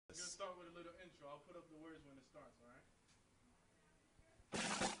intro. I'll put up the words when it starts, alright?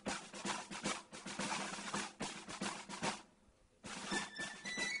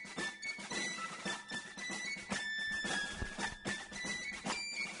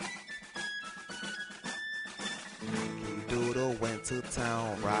 Doodle went to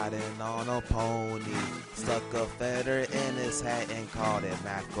town riding on a pony. Stuck a feather in his hat and called it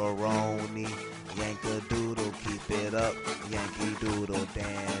macaroni. Yank-a-doodle, keep it up, Yankee Doodle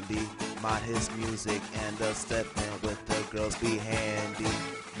dandy. Mind his music and the stepping with the girls be handy.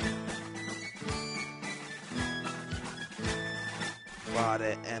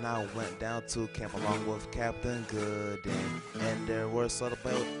 Friday and I went down to camp along with Captain Gooden. And there were sort of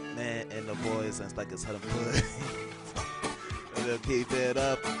men and the boys and it's like it's huddle put. Keep it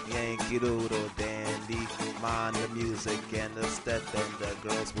up, Yankee Doodle dandy. Mind the music and the step and the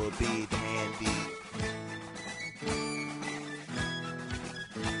girls will be handy.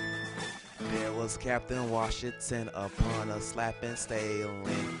 There was Captain Washington upon a slapping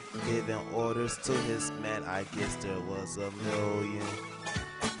sailing, giving orders to his men, I guess there was a million.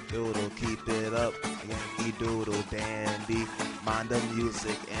 Doodle, keep it up, Yankee Doodle dandy. Mind the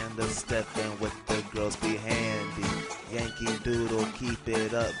music and the stepping with the girls be handy. Yankee Doodle, keep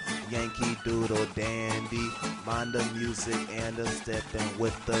it up, Yankee Doodle dandy. Mind the music and the stepping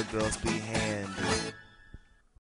with the girls be handy.